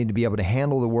 Must men need to be able to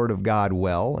handle the Word of God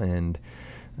well, and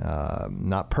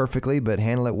not perfectly, but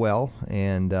handle it well.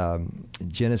 And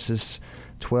Genesis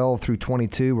 12 through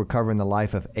 22, we're covering the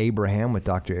life of Abraham with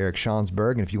Dr. Eric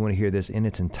Schansberg. And if you want to hear this in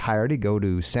its entirety, go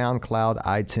to SoundCloud,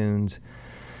 iTunes,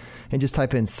 and just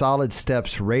type in Solid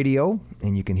Steps Radio,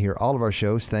 and you can hear all of our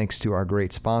shows thanks to our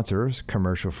great sponsors,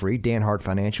 commercial-free, Dan Hart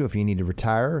Financial. If you need to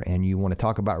retire and you want to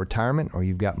talk about retirement, or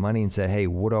you've got money and say, hey,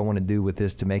 what do I want to do with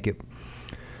this to make it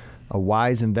a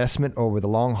wise investment over the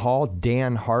long haul,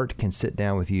 Dan Hart can sit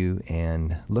down with you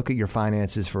and look at your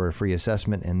finances for a free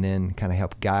assessment and then kind of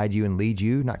help guide you and lead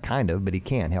you, not kind of, but he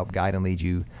can help guide and lead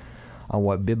you on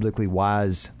what biblically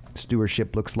wise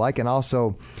stewardship looks like. And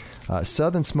also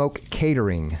Southern Smoke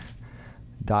Catering.com.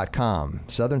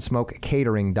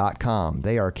 SouthernSmokeCatering.com.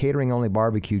 They are a catering-only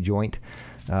barbecue joint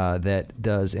that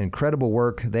does incredible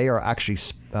work. They are actually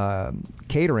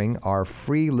catering our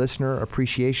free listener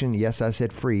appreciation, yes, I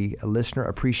said free, listener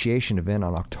appreciation event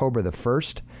on October the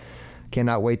 1st.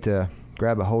 Cannot wait to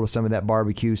grab a hold of some of that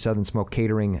barbecue,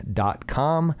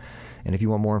 SouthernSmokeCatering.com. And if you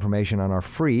want more information on our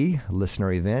free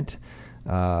listener event,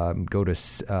 go to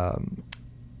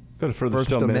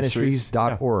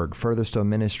FurtherStoneMinistries.org,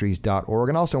 FurtherStoneMinistries.org.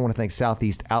 And also I want to thank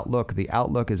Southeast Outlook. The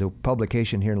Outlook is a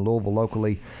publication here in Louisville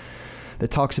locally that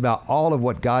talks about all of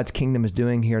what God's kingdom is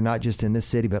doing here, not just in this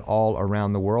city, but all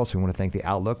around the world. So we want to thank the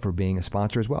Outlook for being a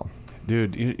sponsor as well.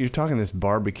 Dude, you're talking this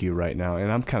barbecue right now,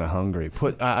 and I'm kind of hungry.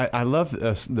 I love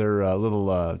their little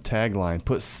tagline,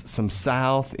 put some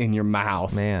South in your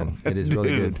mouth. Man, it is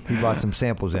really good. He brought some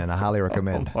samples in. I highly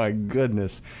recommend. Oh, my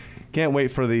goodness. Can't wait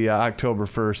for the October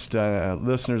 1st.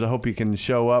 Listeners, I hope you can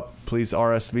show up. Please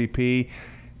RSVP,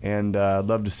 and I'd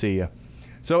love to see you.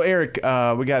 So, Eric,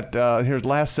 we got here's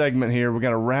last segment here. We're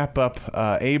going to wrap up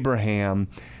Abraham.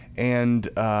 And,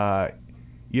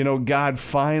 God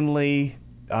finally,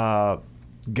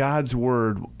 God's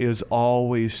word is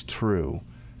always true.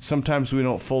 Sometimes we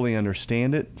don't fully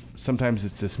understand it. Sometimes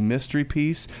it's this mystery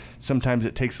piece. Sometimes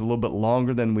it takes a little bit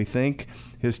longer than we think.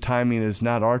 His timing is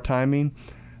not our timing.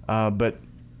 But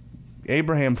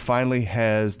Abraham finally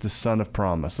has the son of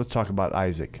promise. Let's talk about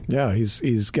Isaac. Yeah,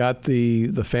 he's got the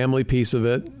family piece of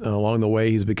it. Along the way,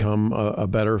 he's become a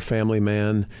better family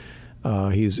man.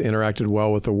 He's interacted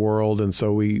well with the world, and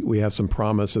so we have some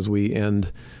promise as we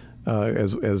end,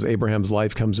 as Abraham's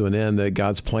life comes to an end, that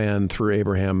God's plan through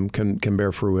Abraham can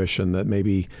bear fruition, that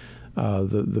maybe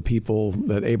the people,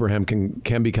 that Abraham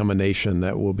can become a nation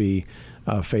that will be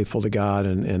faithful to God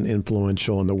and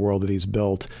influential in the world that he's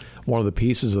built. One of the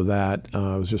pieces of that,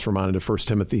 I was just reminded of 1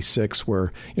 Timothy 6,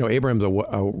 where Abraham's a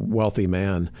wealthy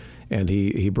man, and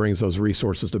he brings those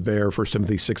resources to bear. 1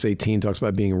 Timothy 6:18 talks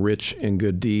about being rich in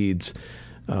good deeds,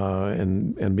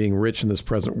 and being rich in this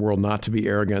present world, not to be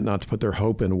arrogant, not to put their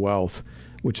hope in wealth,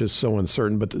 which is so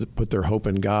uncertain, but to put their hope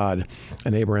in God.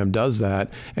 And Abraham does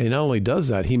that, and he not only does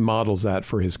that, he models that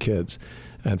for his kids,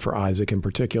 and for Isaac in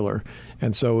particular.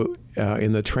 And so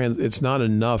it's not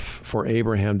enough for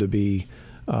Abraham to be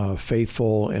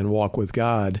faithful and walk with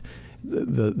God.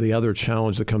 The other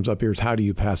challenge that comes up here is, how do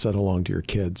you pass that along to your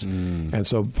kids? And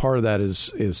so part of that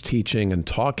is teaching and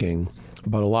talking,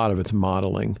 but a lot of it's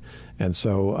modeling. And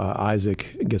so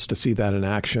Isaac gets to see that in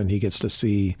action. He gets to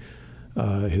see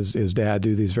his dad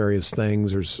do these various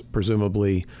things. There's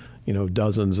presumably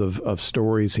dozens of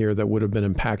stories here that would have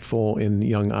been impactful in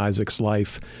young Isaac's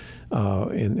life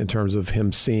in terms of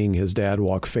him seeing his dad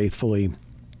walk faithfully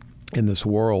in this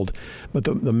world. But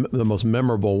the most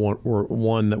memorable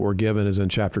one that we're given is in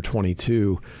chapter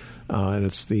 22, and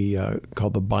it's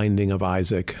called the binding of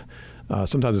Isaac.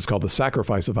 Sometimes it's called the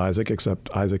sacrifice of Isaac,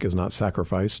 except Isaac is not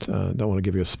sacrificed. Don't want to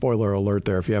give you a spoiler alert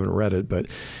there if you haven't read it, but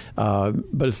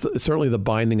it's certainly the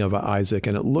binding of Isaac,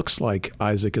 and it looks like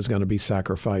Isaac is going to be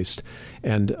sacrificed,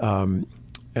 and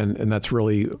that's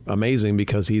really amazing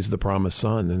because he's the promised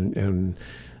son, and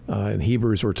in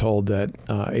Hebrews we're told that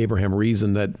Abraham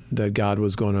reasoned that God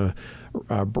was going to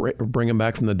bring him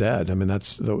back from the dead. I mean,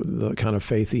 that's the kind of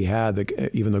faith he had,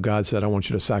 that even though God said, I want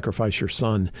you to sacrifice your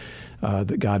son,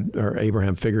 that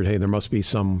Abraham figured, hey, there must be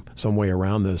some way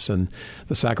around this. And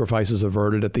the sacrifice is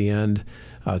averted at the end.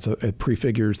 It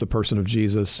prefigures the person of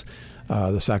Jesus,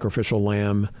 the sacrificial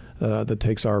lamb that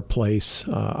takes our place.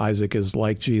 Isaac is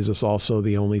like Jesus, also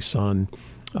the only son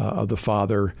of the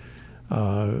Father,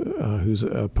 who's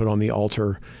put on the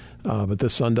altar. But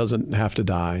this son doesn't have to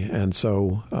die. And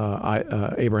so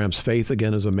Abraham's faith,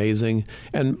 again, is amazing.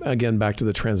 And again, back to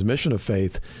the transmission of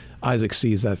faith, Isaac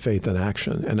sees that faith in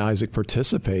action, and Isaac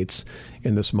participates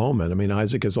in this moment. I mean,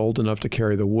 Isaac is old enough to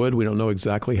carry the wood. We don't know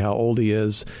exactly how old he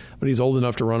is, but he's old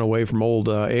enough to run away from old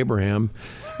Abraham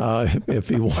if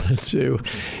he wanted to.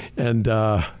 And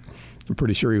I'm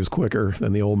pretty sure he was quicker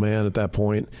than the old man at that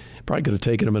point. Probably could have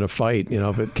taken him in a fight,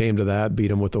 if it came to that,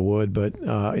 beat him with the wood. But,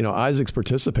 Isaac's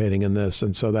participating in this.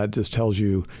 And so that just tells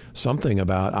you something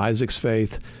about Isaac's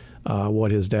faith,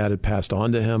 what his dad had passed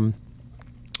on to him,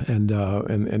 and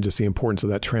just the importance of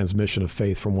that transmission of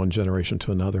faith from one generation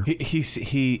to another. He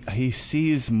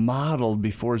sees modeled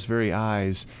before his very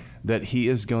eyes that he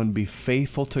is going to be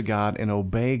faithful to God and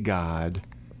obey God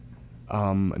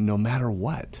no matter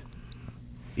what,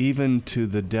 even to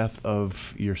the death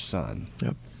of your son.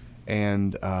 Yep.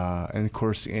 And of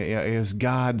course, as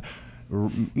God,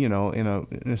 in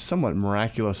a somewhat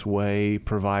miraculous way,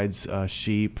 provides a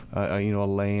sheep, a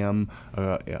lamb,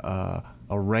 a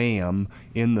ram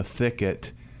in the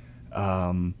thicket,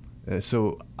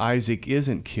 so Isaac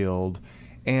isn't killed,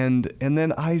 and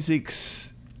then Isaac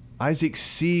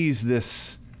sees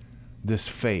this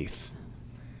faith,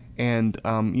 and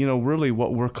really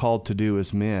what we're called to do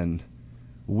as men,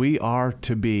 we are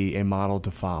to be a model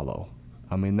to follow.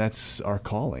 I mean, that's our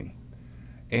calling,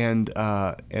 and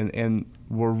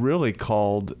we're really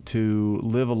called to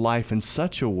live a life in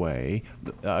such a way.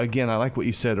 Again, I like what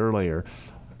you said earlier.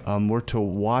 We're to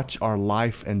watch our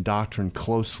life and doctrine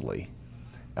closely,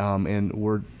 and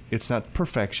it's not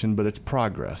perfection, but it's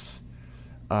progress.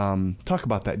 Talk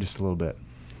about that just a little bit.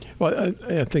 Well,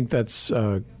 I think that's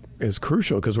is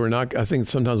crucial, because I think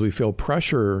sometimes we feel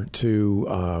pressure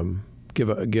to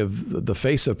give the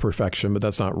face of perfection, but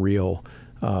that's not real.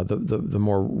 The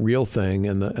more real thing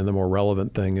and the more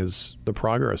relevant thing is the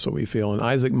progress that we feel. And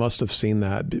Isaac must have seen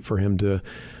that for him to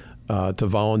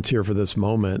volunteer for this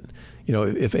moment.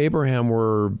 If Abraham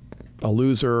were a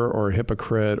loser or a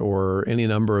hypocrite or any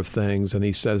number of things, and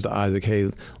he says to Isaac,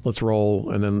 "Hey, let's roll,"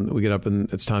 and then we get up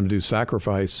and it's time to do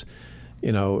sacrifice,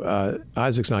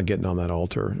 Isaac's not getting on that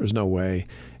altar. There's no way.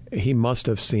 He must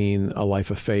have seen a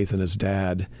life of faith in his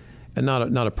dad, and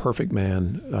not a perfect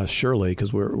man, surely,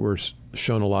 because we're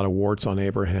shown a lot of warts on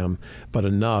Abraham, but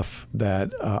enough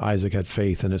that Isaac had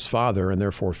faith in his father, and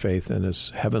therefore faith in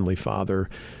his heavenly Father,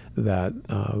 that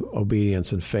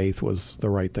obedience and faith was the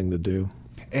right thing to do.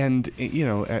 And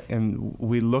and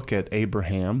we look at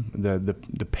Abraham,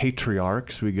 the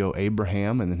patriarchs. We go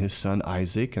Abraham, and then his son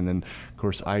Isaac, and then of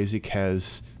course Isaac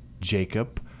has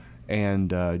Jacob,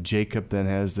 and Jacob then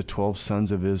has the 12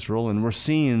 sons of Israel, and we're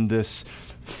seeing this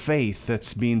faith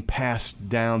that's being passed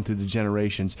down through the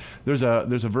generations. There's a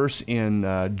verse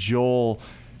in Joel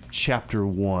chapter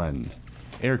 1.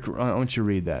 Eric, why don't you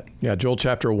read that? Yeah, Joel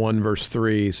chapter 1, verse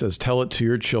 3 says, "Tell it to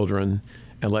your children,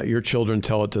 and let your children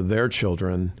tell it to their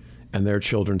children, and their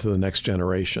children to the next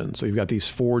generation." So you've got these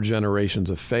 4 generations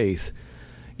of faith.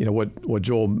 What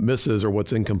Joel misses, or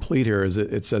what's incomplete here, is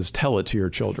it says, "Tell it to your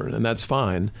children," and that's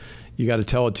fine. You got to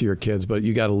tell it to your kids, but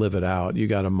you got to live it out. You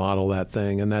got to model that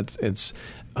thing, and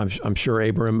I'm sure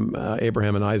Abraham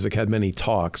and Isaac had many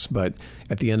talks, but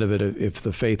at the end of it, if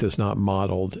the faith is not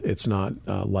modeled, it's not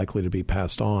likely to be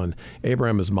passed on.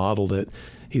 Abraham has modeled it.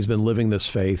 He's been living this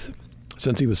faith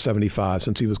since he was 75,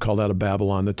 since he was called out of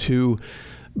Babylon. The 2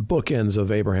 bookends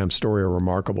of Abraham's story are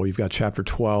remarkable. You've got chapter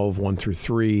 12, 1 through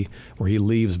 3, where he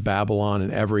leaves Babylon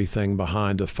and everything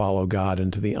behind to follow God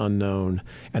into the unknown.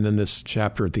 And then this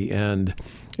chapter at the end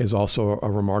is also a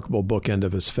remarkable bookend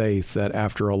of his faith, that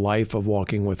after a life of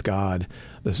walking with God,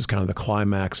 this is kind of the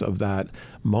climax of that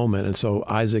moment. And so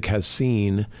Isaac has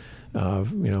seen,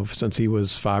 since he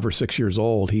was 5 or 6 years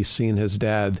old, he's seen his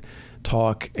dad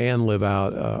talk and live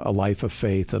out a life of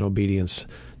faith and obedience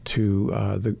to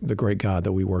the great God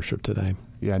that we worship today.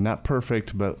 Yeah, not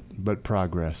perfect, but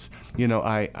progress.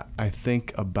 I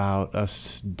think about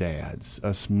us dads,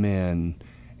 us men,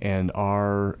 and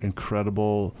our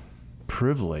incredible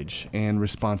privilege and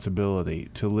responsibility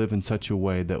to live in such a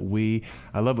way that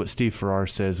I love what Steve Farrar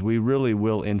says, we really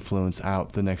will influence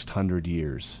out the next 100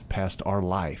 years past our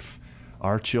life.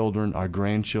 Our children, our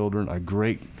grandchildren, our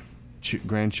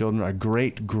great-grandchildren, our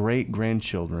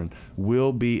great-great-grandchildren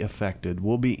will be affected,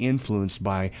 will be influenced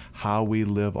by how we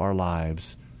live our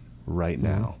lives right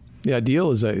now. The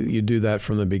ideal is that you do that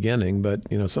from the beginning, but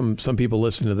some people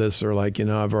listening to this are like,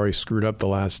 I've already screwed up the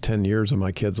last 10 years of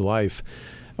my kid's life.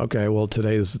 Okay, well,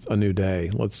 today is a new day.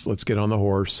 Let's get on the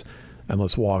horse and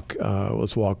let's walk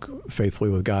faithfully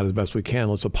with God as best we can.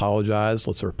 Let's apologize.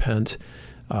 Let's repent.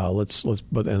 Let's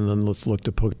look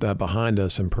to put that behind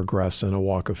us and progress in a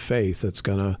walk of faith that's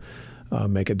going to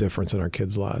make a difference in our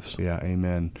kids' lives. Yeah,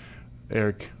 amen.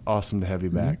 Eric, awesome to have you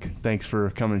back. Mm-hmm. Thanks for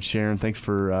coming and sharing. Thanks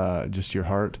for just your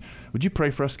heart. Would you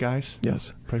pray for us, guys?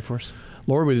 Yes. Pray for us.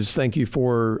 Lord, we just thank you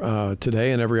for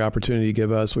today and every opportunity you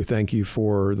give us. We thank you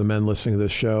for the men listening to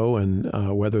this show, and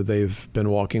whether they've been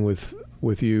walking with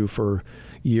with you for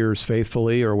years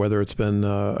faithfully, or whether it's been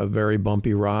a very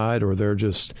bumpy ride, or they're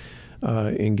just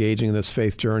engaging in this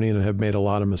faith journey and have made a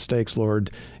lot of mistakes.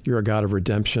 Lord, you're a God of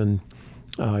redemption.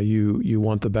 You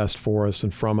want the best for us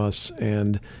and from us,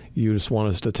 and you just want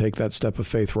us to take that step of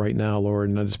faith right now, Lord.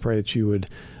 And I just pray that you would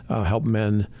help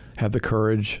men have the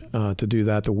courage to do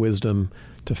that, the wisdom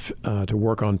to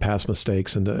work on past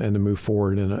mistakes and to move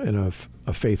forward in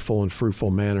a faithful and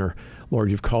fruitful manner. Lord,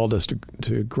 you've called us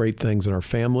to great things in our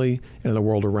family and in the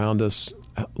world around us.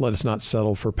 Let us not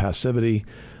settle for passivity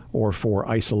or for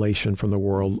isolation from the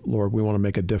world. Lord, we want to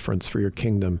make a difference for your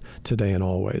kingdom today and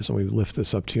always. And we lift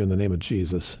this up to you in the name of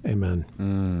Jesus.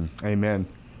 Amen. Amen.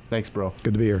 Thanks, bro.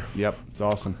 Good to be here. Yep, it's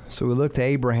awesome. So we look to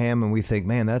Abraham and we think,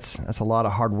 man, that's a lot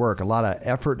of hard work, a lot of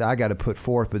effort I got to put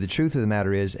forth. But the truth of the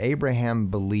matter is, Abraham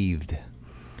believed.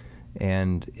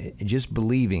 And just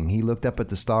believing, he looked up at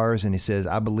the stars and he says,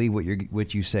 I believe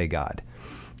what you say, God.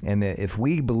 And if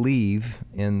we believe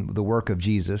in the work of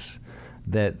Jesus,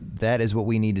 that is what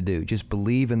we need to do. Just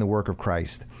believe in the work of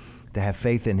Christ, to have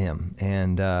faith in him.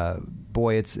 And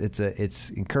boy, it's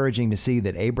encouraging to see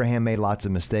that Abraham made lots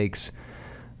of mistakes.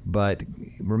 But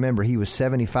remember, he was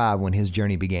 75 when his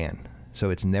journey began. So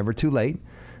it's never too late.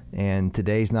 And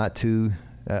today's not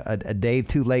a day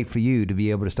too late for you to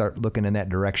be able to start looking in that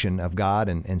direction of God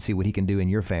and see what he can do in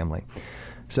your family.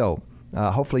 So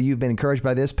hopefully you've been encouraged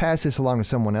by this. Pass this along to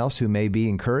someone else who may be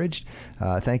encouraged.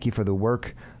 Thank you for the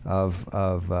work of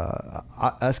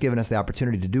us giving us the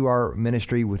opportunity to do our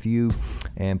ministry with you.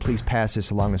 And please pass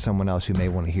this along to someone else who may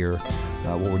want to hear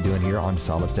what we're doing here on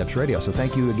Solid Steps Radio. So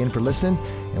thank you again for listening,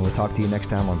 and we'll talk to you next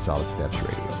time on Solid Steps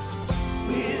Radio.